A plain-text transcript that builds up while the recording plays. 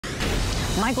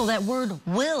Michael, that word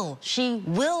will. She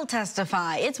will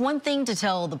testify. It's one thing to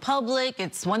tell the public.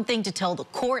 It's one thing to tell the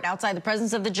court outside the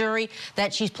presence of the jury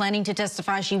that she's planning to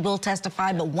testify. She will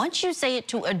testify. But once you say it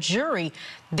to a jury,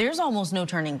 there's almost no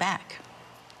turning back.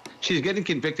 She's getting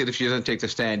convicted if she doesn't take the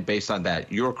stand based on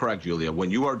that. You're correct, Julia.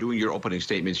 When you are doing your opening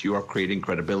statements, you are creating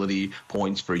credibility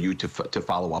points for you to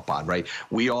follow up on, right?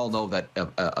 We all know that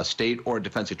a state or a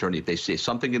defense attorney, if they say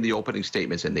something in the opening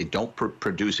statements and they don't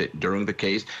produce it during the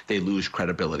case, they lose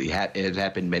credibility. It has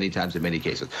happened many times in many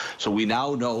cases. So we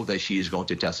now know that she is going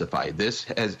to testify. This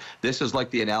is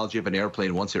like the analogy of an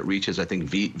airplane. Once it reaches, I think,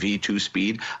 V2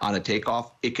 speed on a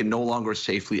takeoff, it can no longer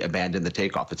safely abandon the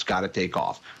takeoff. It's got to take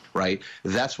off. Right?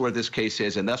 That's where this case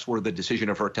is, and that's where the decision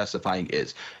of her testifying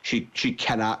is. She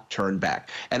cannot turn back.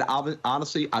 And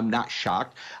honestly, I'm not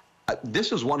shocked.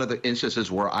 This is one of the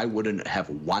instances where I wouldn't have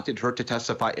wanted her to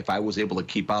testify if I was able to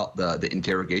keep out the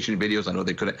interrogation videos. I know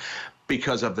they couldn't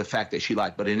because of the fact that she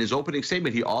lied. But in his opening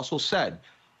statement, he also said,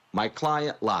 my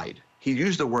client lied. He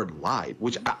used the word lied,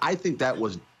 which I think that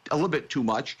was a little bit too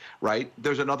much, right?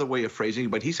 There's another way of phrasing,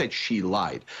 but he said she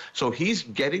lied. So he's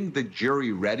getting the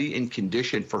jury ready and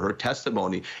conditioned for her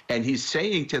testimony, and he's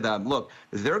saying to them, look,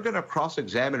 they're going to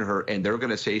cross-examine her, and they're going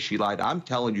to say she lied. I'm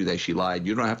telling you that she lied.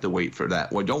 You don't have to wait for that.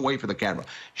 Well, don't wait for the camera.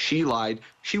 She lied.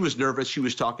 She was nervous. She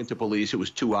was talking to police. It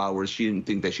was 2 hours. She didn't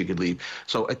think that she could leave.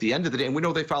 So at the end of the day, and we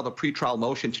know they filed a pretrial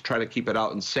motion to try to keep it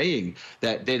out and saying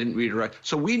that they didn't redirect.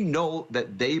 So we know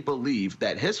that they believe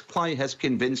that his client has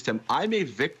convinced him, I'm a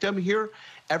victim here.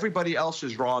 Everybody else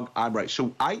is wrong. I'm right.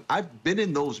 So I've been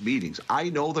in those meetings. I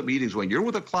know the meetings when you're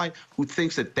with a client who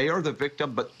thinks that they are the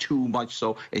victim, but too much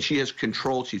so, and she has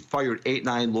control. She fired 8,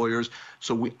 9 lawyers.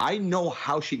 So I know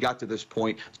how she got to this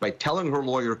point. It's by telling her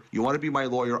lawyer, you want to be my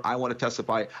lawyer? I want to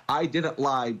testify. I didn't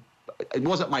lie. It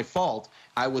wasn't my fault.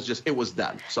 It was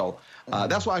them. So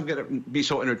that's why I'm going to be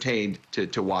so entertained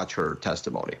to watch her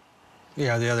testimony.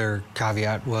 Yeah, the other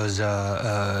caveat was,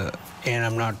 and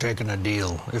I'm not taking a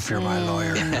deal if you're my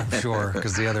lawyer, I'm sure,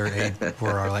 because the other 8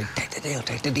 were like, take the deal,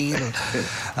 take the deal.